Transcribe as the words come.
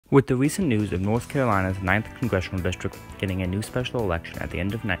With the recent news of North Carolina's 9th Congressional District getting a new special election at the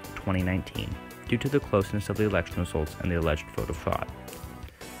end of 2019 due to the closeness of the election results and the alleged voter fraud.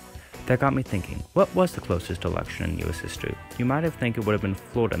 That got me thinking, what was the closest election in U.S. history? You might have think it would have been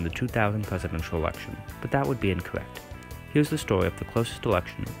Florida in the 2000 presidential election, but that would be incorrect. Here's the story of the closest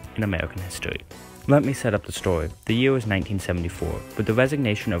election in American history. Let me set up the story. The year was 1974. With the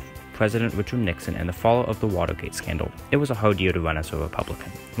resignation of President Richard Nixon and the fall of the Watergate scandal, it was a hard year to run as a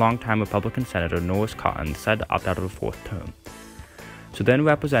Republican. Longtime Republican Senator Norris Cotton decided to opt out of the fourth term. So then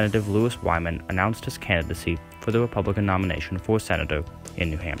Representative Lewis Wyman announced his candidacy for the Republican nomination for senator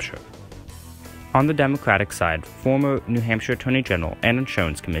in New Hampshire. On the Democratic side, former New Hampshire Attorney General and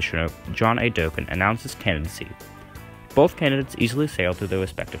Insurance Commissioner John A. Durkin announced his candidacy. Both candidates easily sailed through their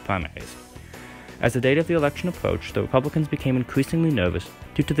respective primaries. As the date of the election approached, the Republicans became increasingly nervous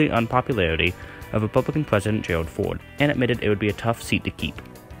due to the unpopularity of Republican President Gerald Ford, and admitted it would be a tough seat to keep.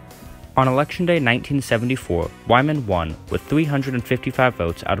 On Election Day 1974, Wyman won with 355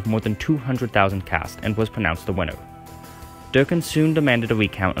 votes out of more than 200,000 cast and was pronounced the winner. Durkin soon demanded a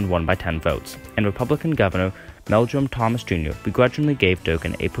recount and won by 10 votes, and Republican Governor Meldrum Thomas Jr. begrudgingly gave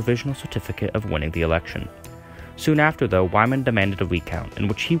Durkin a provisional certificate of winning the election. Soon after, though, Wyman demanded a recount, in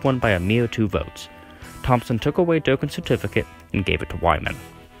which he won by a mere 2 votes. Thompson took away Durkin's certificate and gave it to Wyman.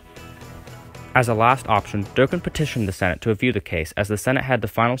 As a last option, Durkin petitioned the Senate to review the case, as the Senate had the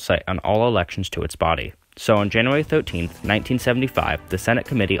final say on all elections to its body. So on January 13, 1975, the Senate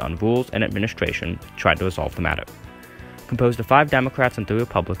Committee on Rules and Administration tried to resolve the matter. Composed of 5 Democrats and 3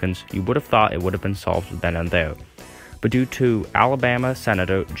 Republicans, you would have thought it would have been solved then and there. But due to Alabama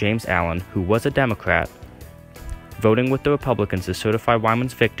Senator James Allen, who was a Democrat, voting with the Republicans to certify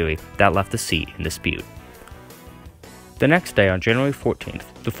Wyman's victory, that left the seat in dispute. The next day, on January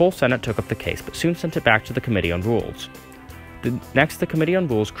 14th, the full Senate took up the case, but soon sent it back to the Committee on Rules. The Committee on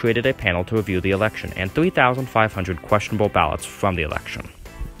Rules created a panel to review the election, and 3,500 questionable ballots from the election.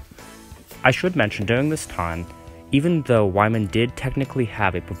 I should mention, during this time, even though Wyman did technically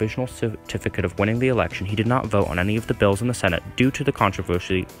have a provisional certificate of winning the election, he did not vote on any of the bills in the Senate due to the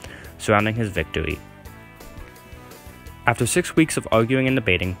controversy surrounding his victory. After 6 weeks of arguing and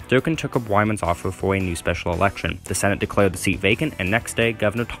debating, Durkin took up Wyman's offer for a new special election. The Senate declared the seat vacant, and next day,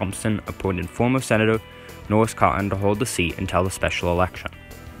 Governor Thompson appointed former Senator Norris Cotton to hold the seat until the special election.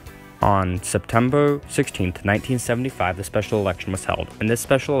 On September 16, 1975, the special election was held, and this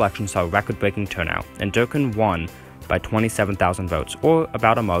special election saw a record-breaking turnout, and Durkin won by 27,000 votes, or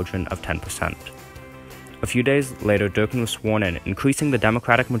about a margin of 10%. A few days later, Durkin was sworn in, increasing the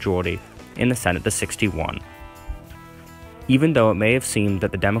Democratic majority in the Senate to 61. Even though it may have seemed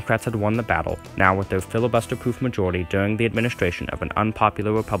that the Democrats had won the battle, now with their filibuster-proof majority during the administration of an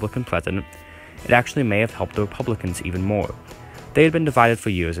unpopular Republican president, it actually may have helped the Republicans even more. They had been divided for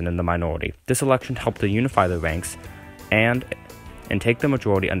years and in the minority. This election helped to unify their ranks and take the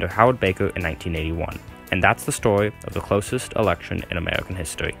majority under Howard Baker in 1981. And that's the story of the closest election in American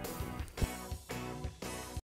history.